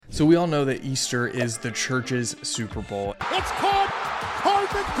So we all know that Easter is the church's Super Bowl. It's caught!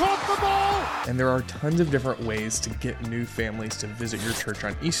 Hardman caught the ball! And there are tons of different ways to get new families to visit your church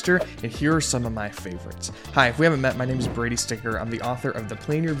on Easter, and here are some of my favorites. Hi, if we haven't met, my name is Brady Sticker. I'm the author of the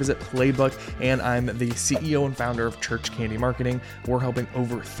Plan Your Visit Playbook, and I'm the CEO and founder of Church Candy Marketing. We're helping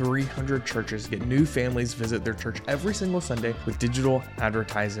over 300 churches get new families visit their church every single Sunday with digital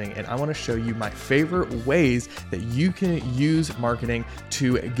advertising, and I want to show you my favorite ways that you can use marketing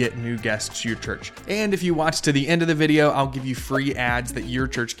to get new guests to your church. And if you watch to the end of the video, I'll give you free ads that your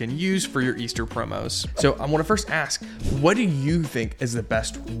church can use for your Easter promos. So I want to first ask, what do you think is the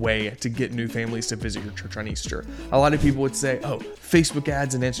best way to get new families to visit your church on Easter? A lot of people would say, oh, Facebook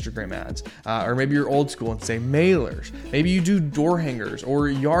ads and Instagram ads, or maybe you're old school and say mailers. Maybe you do door hangers or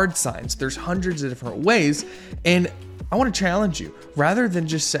yard signs. There's hundreds of different ways, and I want to challenge you. Rather than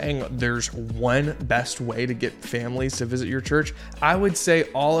just saying there's one best way to get families to visit your church, I would say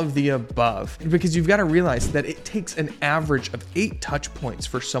all of the above, because you've got to realize that it takes an average of 8 touch points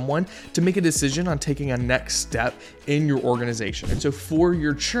for someone to make a decision on taking a next step in your organization. And so for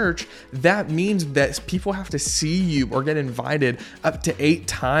your church, that means that people have to see you or get invited up to 8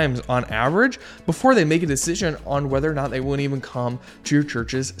 times on average before they make a decision on whether or not they won't even come to your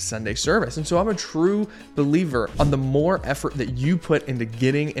church's Sunday service. And so I'm a true believer on the more effort that you put into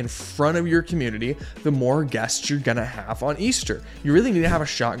getting in front of your community, the more guests you're gonna have on Easter. You really need to have a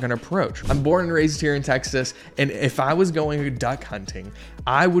shotgun approach. I'm born and raised here in Texas, and if I was going duck hunting,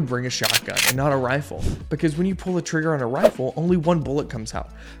 I would bring a shotgun and not a rifle, because when you pull the trigger on a rifle, only one bullet comes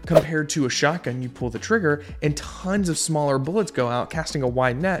out. Compared to a shotgun, you pull the trigger and tons of smaller bullets go out, casting a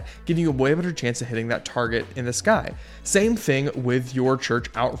wide net, giving you a way better chance of hitting that target in the sky. Same thing with your church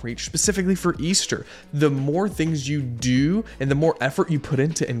outreach, specifically for Easter. The more things you do and the more effort you put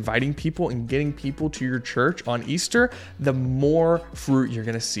into inviting people and getting people to your church on Easter, the more fruit you're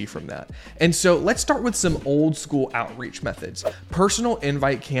gonna see from that. And so let's start with some old school outreach methods. Personal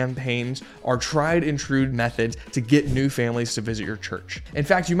invite campaigns are tried and true methods to get new families to visit your church. In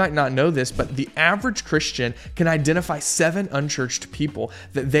fact, you might not know this, but the average Christian can identify 7 unchurched people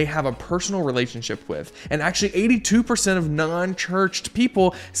that they have a personal relationship with. And actually 82% of non-churched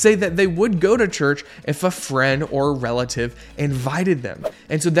people say that they would go to church if a friend or relative invited them.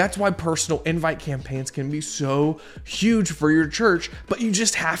 And so that's why personal invite campaigns can be so huge for your church, but you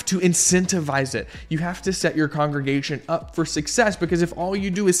just have to incentivize it. You have to set your congregation up for success, because if all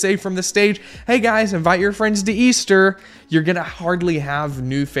you do is say from the stage, hey guys, invite your friends to Easter, you're gonna hardly have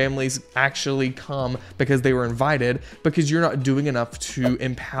new families actually come because they were invited, because you're not doing enough to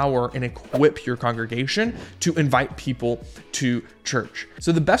empower and equip your congregation to invite people to church.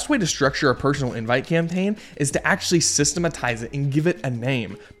 So the best way to structure a personal invite campaign is to actually systematize it and give it a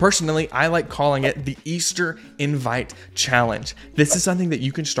name. Personally, I like calling it the Easter Invite Challenge. This is something that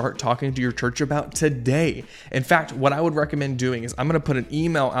you can start talking to your church about today. In fact, what I would recommend doing is I'm going to put an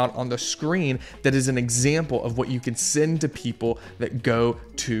email out on the screen that is an example of what you can send to people that go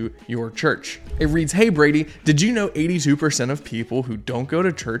to your church. It reads, hey Brady, did you know 82% of people who don't go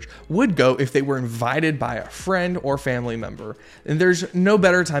to church would go if they were invited by a friend or family member? And there's no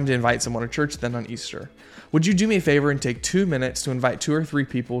better time to invite someone to church than on Easter. Would you do me a favor and take 2 minutes to invite 2 or 3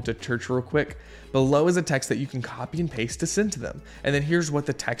 people to church real quick? Below is a text that you can copy and paste to send to them. And then here's what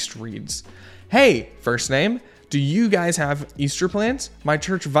the text reads. Hey, first name, do you guys have Easter plans? My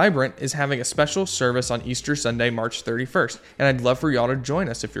church Vibrant is having a special service on Easter Sunday, March 31st, and I'd love for y'all to join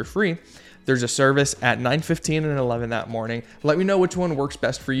us if you're free. There's a service at 9:15 and 11 that morning. Let me know which one works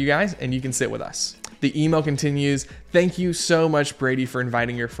best for you guys, and you can sit with us. The email continues, thank you so much, Brady, for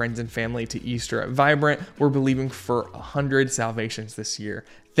inviting your friends and family to Easter at Vibrant. We're believing for 100 salvations this year.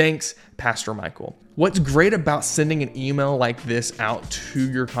 Thanks, Pastor Michael. What's great about sending an email like this out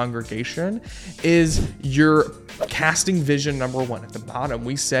to your congregation is you're casting vision. Number 1, at the bottom,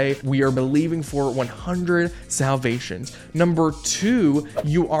 we say we are believing for 100 salvations. Number 2,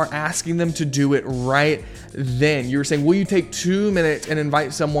 you are asking them to do it right then. You're saying, will you take 2 minutes and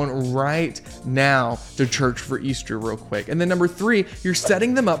invite someone right now to church for Easter real quick? And then number 3, you're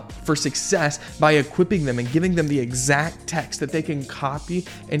setting them up for success by equipping them and giving them the exact text that they can copy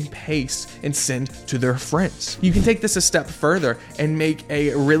and paste and send to their friends. You can take this a step further and make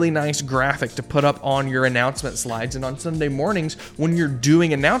a really nice graphic to put up on your announcement slides. And on Sunday mornings, when you're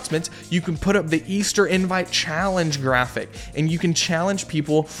doing announcements, you can put up the Easter Invite Challenge graphic, and you can challenge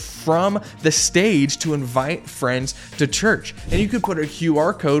people from the stage to invite friends to church. And you could put a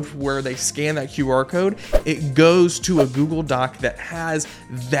QR code where they scan that QR code. It goes to a Google Doc that has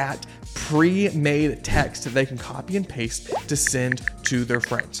that pre-made text that they can copy and paste to send to their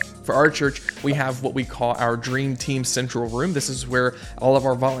friends. For our church, we have what we call our Dream Team Central Room. This is where all of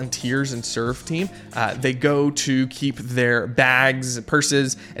our volunteers and serve team, they go to keep their bags,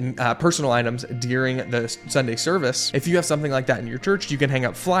 purses, and personal items during the Sunday service. If you have something like that in your church, you can hang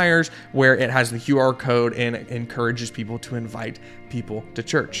up flyers where it has the QR code and encourages people to invite people to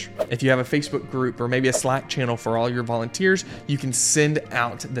church. If you have a Facebook group or maybe a Slack channel for all your volunteers, you can send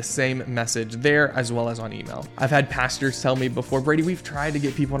out the same message there as well as on email. I've had pastors tell me before, Brady, we've tried to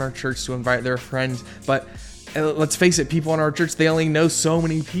get people in our church to invite their friends, but let's face it, people in our church, they only know so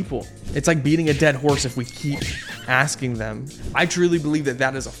many people. It's like beating a dead horse if we keep asking them. I truly believe that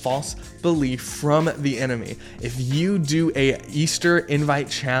that is a false belief from the enemy. If you do a Easter invite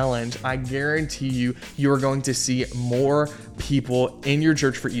challenge, I guarantee you are going to see more people in your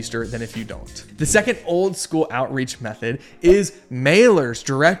church for Easter than if you don't. The second old school outreach method is mailers,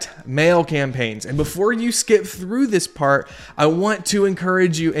 direct mail campaigns. And before you skip through this part, I want to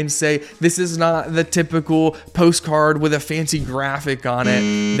encourage you and say this is not the typical postcard with a fancy graphic on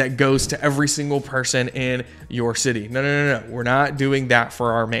it that goes to every single person in your city. No. We're not doing that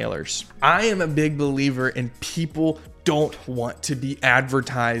for our mailers. I am a big believer in people don't want to be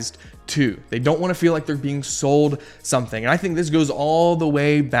advertised to. They don't want to feel like they're being sold something. And I think this goes all the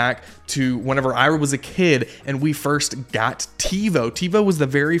way back to whenever I was a kid and we first got TiVo. TiVo was the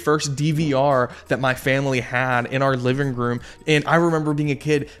very first DVR that my family had in our living room. And I remember being a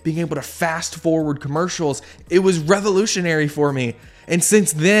kid, being able to fast forward commercials. It was revolutionary for me. And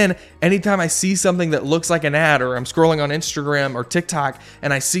since then, anytime I see something that looks like an ad, or I'm scrolling on Instagram or TikTok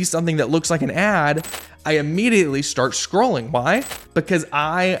and I see something that looks like an ad, I immediately start scrolling. Why? Because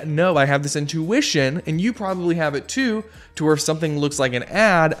I know I have this intuition, and you probably have it too, to where if something looks like an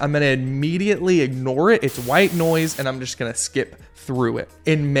ad, I'm going to immediately ignore it. It's white noise, and I'm just going to skip through it.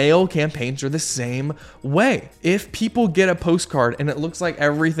 And mail campaigns are the same way. If people get a postcard and it looks like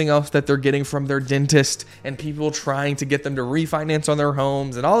everything else that they're getting from their dentist and people trying to get them to refinance on their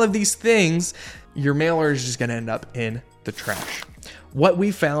homes and all of these things, your mailer is just going to end up in the trash. What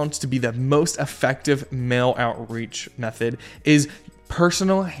we found to be the most effective mail outreach method is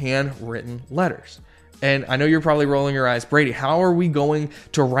personal handwritten letters. And I know you're probably rolling your eyes, Brady, how are we going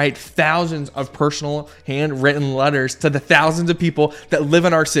to write thousands of personal handwritten letters to the thousands of people that live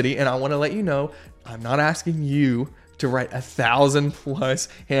in our city? And I want to let you know, I'm not asking you to write 1,000+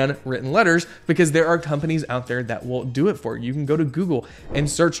 handwritten letters, because there are companies out there that will do it for you. You can go to Google and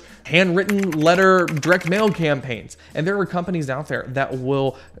search handwritten letter direct mail campaigns. And there are companies out there that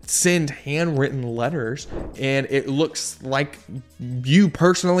will send handwritten letters and it looks like you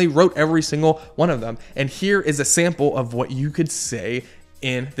personally wrote every single one of them. And here is a sample of what you could say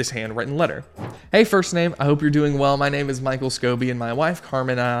in this handwritten letter. Hey, First Name, I hope you're doing well. My name is Michael Scobie, and my wife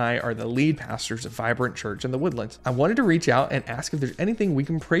Carmen and I are the lead pastors at Vibrant Church in the Woodlands. I wanted to reach out and ask if there's anything we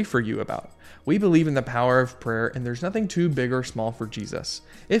can pray for you about. We believe in the power of prayer, and there's nothing too big or small for Jesus.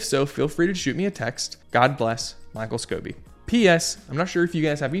 If so, feel free to shoot me a text. God bless, Michael Scobie. P.S. I'm not sure if you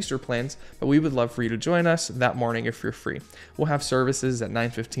guys have Easter plans, but we would love for you to join us that morning if you're free. We'll have services at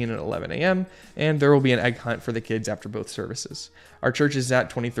 9:15 and 11 a.m., and there will be an egg hunt for the kids after both services. Our church is at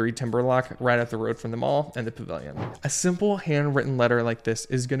 23 Timberlock, right up the road from the mall and the pavilion. A simple handwritten letter like this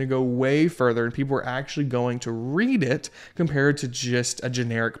is going to go way further, and people are actually going to read it compared to just a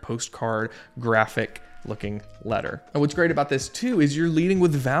generic postcard graphic looking letter. And what's great about this too is you're leading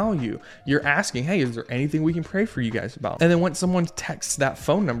with value. You're asking, hey, is there anything we can pray for you guys about? And then when someone texts that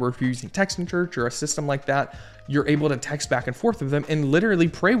phone number, if you're using text in church or a system like that, you're able to text back and forth with them and literally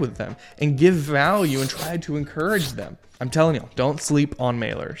pray with them and give value and try to encourage them. I'm telling you, don't sleep on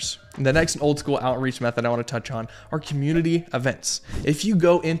mailers. The next old school outreach method I want to touch on are community events. If you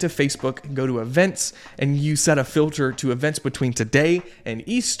go into Facebook, go to events, and you set a filter to events between today and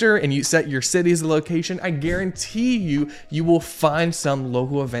Easter, and you set your city as the location, I guarantee you will find some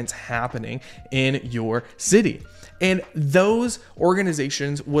local events happening in your city. And those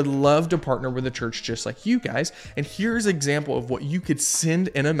organizations would love to partner with a church just like you guys. And here's an example of what you could send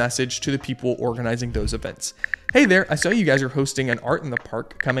in a message to the people organizing those events. Hey there, I saw you guys are hosting an Art in the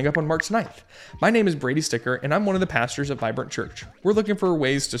Park coming up on March 9th. My name is Brady Sticker, and I'm one of the pastors at Vibrant Church. We're looking for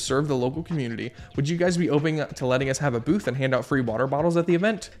ways to serve the local community. Would you guys be open to letting us have a booth and hand out free water bottles at the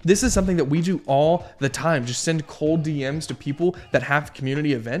event? This is something that we do all the time. Just send cold DMs to people that have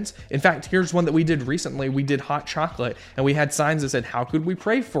community events. In fact, here's one that we did recently. We did hot chocolate, and we had signs that said, how could we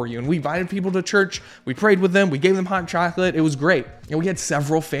pray for you? And we invited people to church. We prayed with them. We gave them hot chocolate. It was great. And we had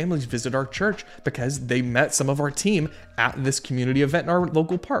several families visit our church because they met some of our team at this community event in our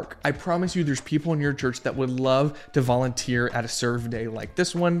local park. I promise you there's people in your church that would love to volunteer at a serve day like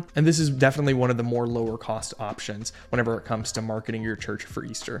this one. And this is definitely one of the more lower cost options whenever it comes to marketing your church for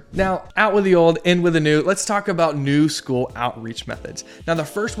Easter. Now, out with the old, in with the new, let's talk about new school outreach methods. Now, the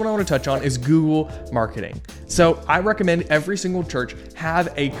first one I want to touch on is Google marketing. So I recommend every single church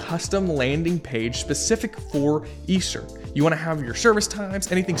have a custom landing page specific for Easter. You want to have your service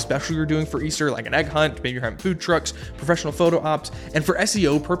times, anything special you're doing for Easter, like an egg hunt, maybe you're having food trucks, professional photo ops. And for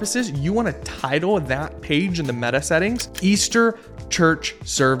SEO purposes, you want to title that page in the meta settings, Easter Church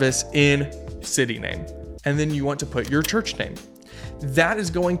Service in city name. And then you want to put your church name. That is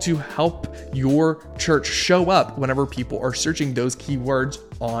going to help your church show up whenever people are searching those keywords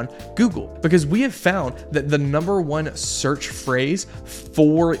on Google. Because we have found that the number one search phrase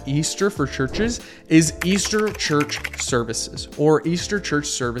for Easter for churches is Easter church services or Easter church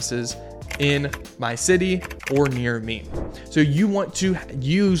services in my city or near me. So you want to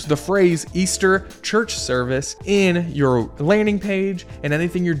use the phrase Easter church service in your landing page and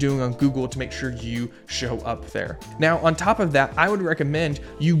anything you're doing on Google to make sure you show up there. Now, on top of that, I would recommend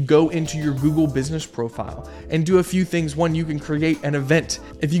you go into your Google business profile and do a few things. One, you can create an event.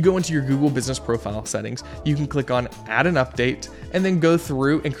 If you go into your Google business profile settings, you can click on add an update and then go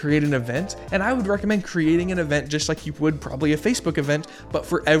through and create an event. And I would recommend creating an event just like you would probably a Facebook event, but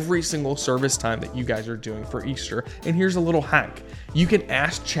for every single service time that you guys are doing for Easter. And here's a little hack. You can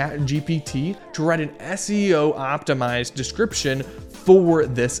ask ChatGPT to write an SEO optimized description for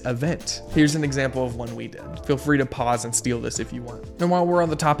this event. Here's an example of one we did. Feel free to pause and steal this if you want. And while we're on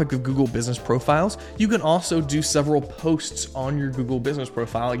the topic of Google business profiles, you can also do several posts on your Google business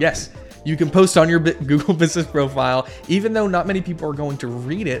profile. Yes, you can post on your Google business profile, even though not many people are going to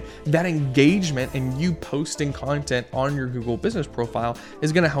read it. That engagement and you posting content on your Google business profile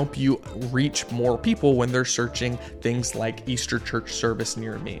is going to help you reach more people when they're searching things like Easter church service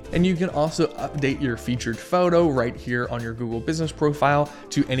near me. And you can also update your featured photo right here on your Google business profile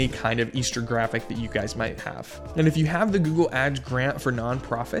to any kind of Easter graphic that you guys might have. And if you have the Google Ads grant for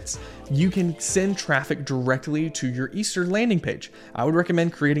nonprofits, you can send traffic directly to your Easter landing page. I would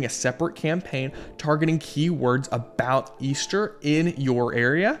recommend creating a separate campaign targeting keywords about Easter in your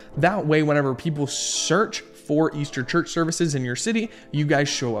area. That way, whenever people search for Easter church services in your city, you guys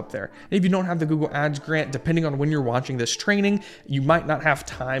show up there. And if you don't have the Google Ads grant, depending on when you're watching this training, you might not have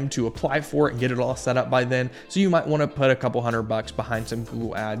time to apply for it and get it all set up by then. So you might want to put a couple $100 behind some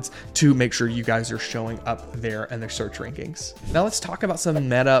Google Ads to make sure you guys are showing up there in their search rankings. Now let's talk about some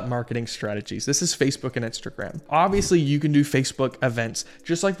meta marketing strategies. This is Facebook and Instagram. Obviously, you can do Facebook events.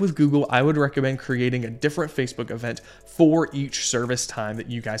 Just like with Google, I would recommend creating a different Facebook event for each service time that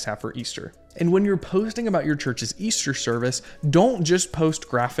you guys have for Easter. And when you're posting about your church's Easter service, don't just post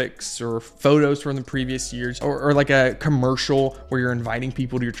graphics or photos from the previous years or like a commercial where you're inviting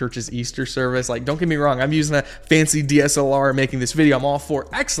people to your church's Easter service. Like, don't get me wrong, I'm using a fancy DSLR making this video. I'm all for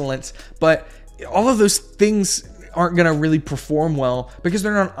excellence, but all of those things aren't going to really perform well because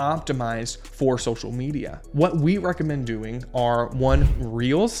they're not optimized for social media. What we recommend doing are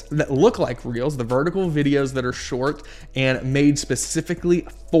reels that look like reels, the vertical videos that are short and made specifically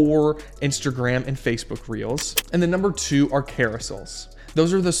for Instagram and Facebook reels. And then number 2 are carousels.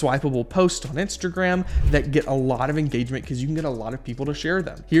 Those are the swipeable posts on Instagram that get a lot of engagement because you can get a lot of people to share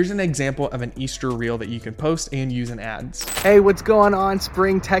them. Here's an example of an Easter reel that you can post and use in ads. Hey, what's going on,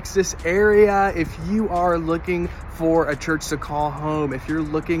 Spring, Texas area? If you are looking for a church to call home, if you're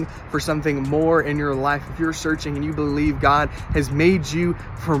looking for something more in your life, if you're searching and you believe God has made you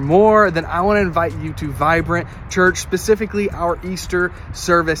for more, then I want to invite you to Vibrant Church, specifically our Easter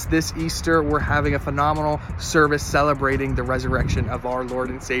service. This Easter, we're having a phenomenal service celebrating the resurrection of our Lord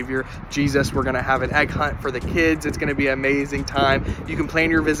and Savior, Jesus. We're going to have an egg hunt for the kids. It's going to be an amazing time. You can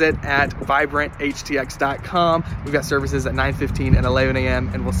plan your visit at vibranthtx.com. We've got services at 9:15 and 11 a.m.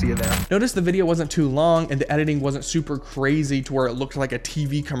 and we'll see you there. Notice the video wasn't too long and the editing wasn't super crazy to where it looked like a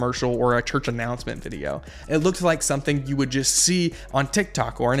TV commercial or a church announcement video. It looked like something you would just see on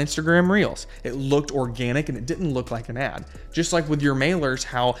TikTok or on Instagram Reels. It looked organic and it didn't look like an ad. Just like with your mailers,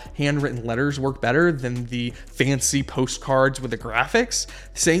 how handwritten letters work better than the fancy postcards with the graphics.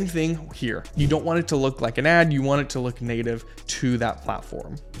 Same thing here. You don't want it to look like an ad. You want it to look native to that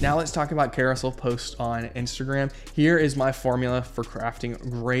platform. Now let's talk about carousel posts on Instagram. Here is my formula for crafting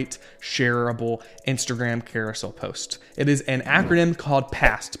great shareable Instagram carousel post. It is an acronym called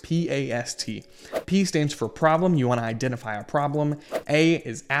PAST, P-A-S-T. P stands for problem. You want to identify a problem. A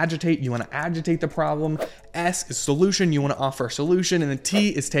is agitate. You want to agitate the problem. S is solution. You want to offer a solution. And then T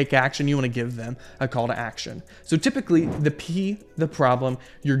is take action. You want to give them a call to action. So typically the P, the problem,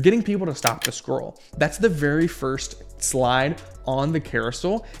 you're getting people to stop the scroll. That's the very first slide on the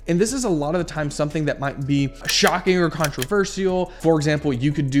carousel. And this is a lot of the time something that might be shocking or controversial. For example,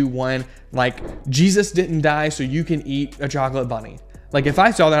 you could do one like Jesus didn't die so you can eat a chocolate bunny. Like if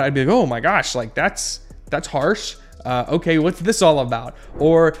I saw that, I'd be like, oh my gosh, like that's harsh. Okay, what's this all about?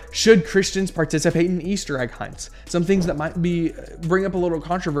 Or should Christians participate in Easter egg hunts? Some things that might bring up a little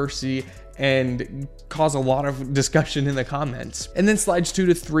controversy and cause a lot of discussion in the comments. And then slides 2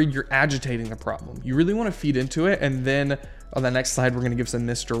 to 3, you're agitating the problem. You really want to feed into it. And then on the next slide, we're going to give some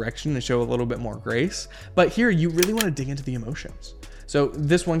misdirection and show a little bit more grace. But here, you really want to dig into the emotions. So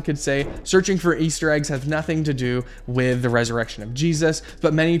this one could say, searching for Easter eggs has nothing to do with the resurrection of Jesus,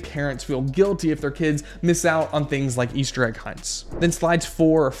 but many parents feel guilty if their kids miss out on things like Easter egg hunts. Then slides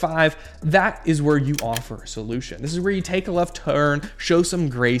 4 or 5, that is where you offer a solution. This is where you take a left turn, show some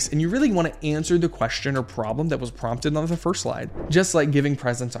grace, and you really want to answer the question or problem that was prompted on the first slide. Just like giving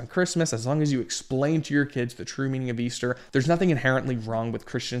presents on Christmas, as long as you explain to your kids the true meaning of Easter, there's nothing inherently wrong with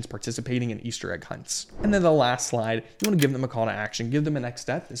Christians participating in Easter egg hunts. And then the last slide, you want to give them a call to action, give them a next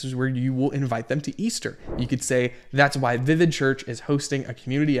step. This is where you will invite them to Easter. You could say, that's why Vivid Church is hosting a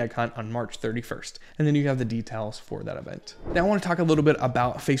community egg hunt on March 31st. And then you have the details for that event. Now I want to talk a little bit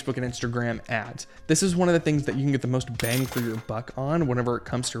about Facebook and Instagram ads. This is one of the things that you can get the most bang for your buck on whenever it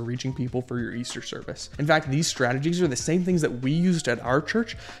comes to reaching people for your Easter service. In fact, these strategies are the same things that we used at our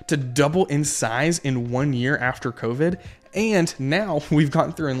church to double in size in 1 year after COVID. And now we've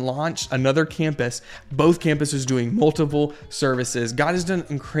gone through and launched another campus, both campuses doing multiple services. God has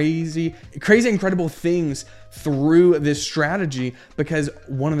done crazy, incredible things through this strategy, because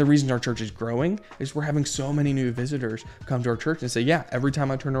one of the reasons our church is growing is we're having so many new visitors come to our church and say, yeah, every time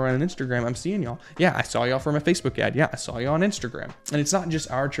I turn around on Instagram, I'm seeing y'all. Yeah, I saw y'all from a Facebook ad. Yeah, I saw you on Instagram. And it's not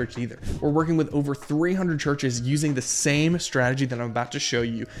just our church either. We're working with over 300 churches using the same strategy that I'm about to show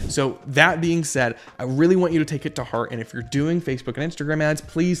you. So that being said, I really want you to take it to heart. And if you're doing Facebook and Instagram ads,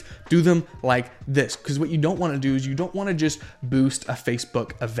 please do them like this, because what you don't want to do is you don't want to just boost a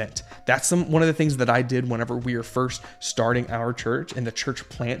Facebook event. That's one of the things that I did whenever we were first starting our church in the church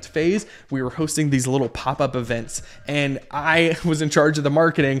plant phase. We were hosting these little pop-up events, and I was in charge of the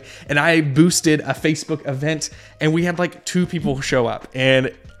marketing, and I boosted a Facebook event, and we had like 2 people show up,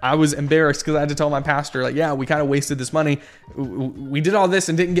 and I was embarrassed because I had to tell my pastor, like, yeah, we kind of wasted this money. We did all this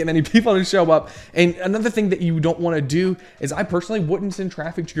and didn't get many people to show up. And another thing that you don't want to do is I personally wouldn't send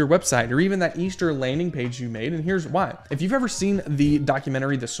traffic to your website or even that Easter landing page you made. And here's why. If you've ever seen the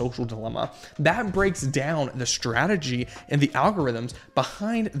documentary, The Social Dilemma, that breaks down the strategy and the algorithms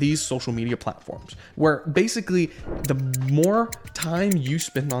behind these social media platforms, where basically the more time you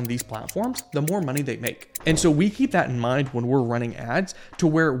spend on these platforms, the more money they make. And so we keep that in mind when we're running ads, to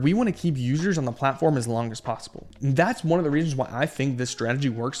where we want to keep users on the platform as long as possible. And that's one of the reasons why I think this strategy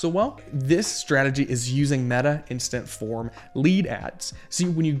works so well. This strategy is using Meta Instant Form lead ads. See,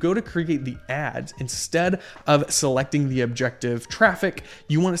 when you go to create the ads, instead of selecting the objective traffic,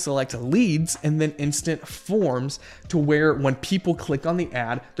 you want to select leads and then instant forms, to where when people click on the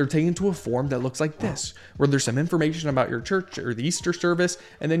ad, they're taken to a form that looks like this, where there's some information about your church or the Easter service,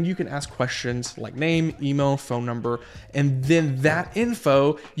 and then you can ask questions like name, email, phone number, and then that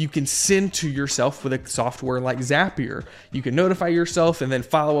info you can send to yourself with a software like Zapier. You can notify yourself and then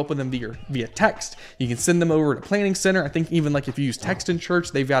follow up with them via text. You can send them over to Planning Center. I think even like if you use text in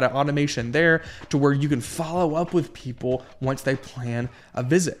church, they've got an automation there to where you can follow up with people once they plan a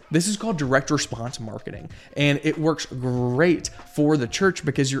visit. This is called direct response marketing, and it works great for the church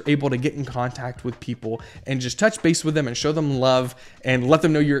because you're able to get in contact with people and just touch base with them and show them love and let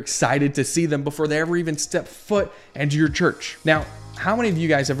them know you're excited to see them before they ever even step foot into your church. Now, how many of you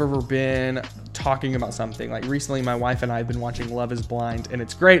guys have ever been talking about something? Like recently, my wife and I have been watching Love is Blind, and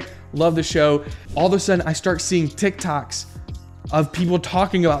it's great. Love the show. All of a sudden, I start seeing TikToks of people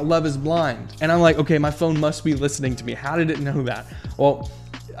talking about Love is Blind. And I'm like, okay, my phone must be listening to me. How did it know that? Well,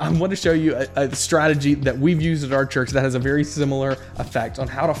 I want to show you a strategy that we've used at our church that has a very similar effect on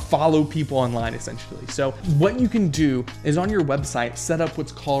how to follow people online, essentially. So what you can do is on your website, set up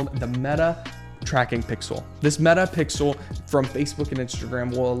what's called the Meta Tracking Pixel. This Meta Pixel from Facebook and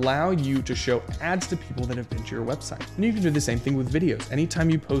Instagram will allow you to show ads to people that have been to your website. And you can do the same thing with videos. Anytime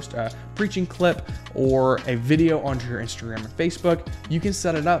you post a preaching clip or a video onto your Instagram or Facebook, you can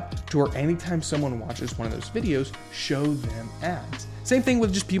set it up to where anytime someone watches one of those videos, show them ads. Same thing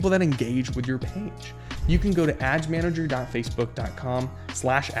with just people that engage with your page. you can go to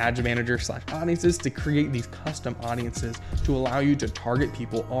adsmanager.facebook.com/adsmanager/audiences to create these custom audiences to allow you to target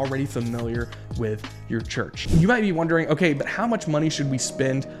people already familiar with your church. You might be wondering, okay, but how much money should we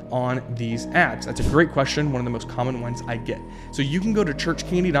spend on these ads? That's a great question, one of the most common ones I get. So you can go to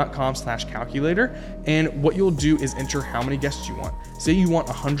churchcandy.com/calculator, and what you'll do is enter how many guests you want. Say you want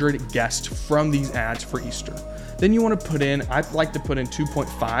 100 guests from these ads for Easter. Then you want to put in, I'd like to put in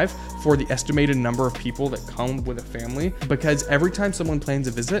 2.5 for the estimated number of people that come with a family, because every time someone plans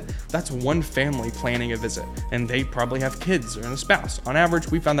a visit, that's one family planning a visit, and they probably have kids or a spouse. On average,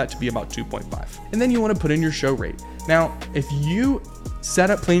 we found that to be about 2.5. And then you want to put in your show rate. Now, if you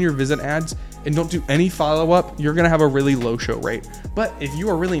set up Plan Your Visit ads and don't do any follow-up, you're gonna have a really low show rate. But if you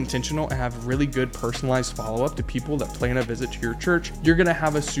are really intentional and have really good personalized follow-up to people that plan a visit to your church, you're gonna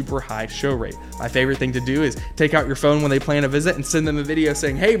have a super high show rate. My favorite thing to do is take out your phone when they plan a visit and send them a video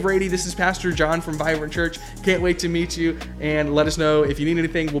saying, "Hey Brady, this is Pastor John from Vibrant Church. Can't wait to meet you, and let us know if you need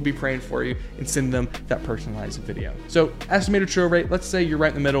anything, we'll be praying for you," and send them that personalized video. So estimated show rate, let's say you're right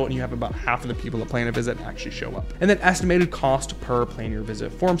in the middle and you have about half of the people that plan a visit actually show up. And then estimated cost per Plan Your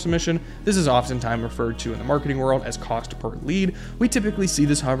Visit form submission. This is oftentimes referred to in the marketing world as cost per lead. We typically see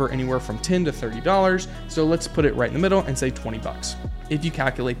this hover anywhere from $10 to $30. So let's put it right in the middle and say $20. If you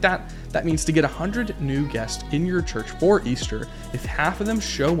calculate that, that means to get 100 new guests in your church for Easter, if half of them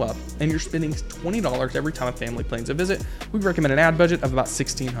show up and you're spending $20 every time a family plans a visit, we recommend an ad budget of about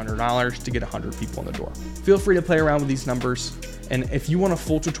 $1,600 to get 100 people in the door. Feel free to play around with these numbers. And if you want a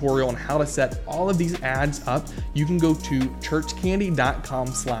full tutorial on how to set all of these ads up, you can go to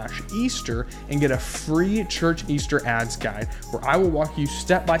churchcandy.com/Easter and get a free church Easter ads guide, where I will walk you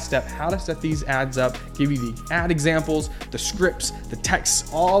step by step how to set these ads up, give you the ad examples, the scripts, the texts,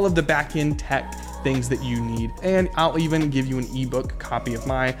 all of the back-end tech things that you need. And I'll even give you an ebook copy of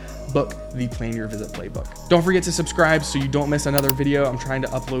my book, The Plan Your Visit Playbook. Don't forget to subscribe so you don't miss another video. I'm trying to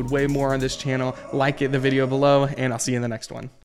upload way more on this channel. Like the video below, and I'll see you in the next one.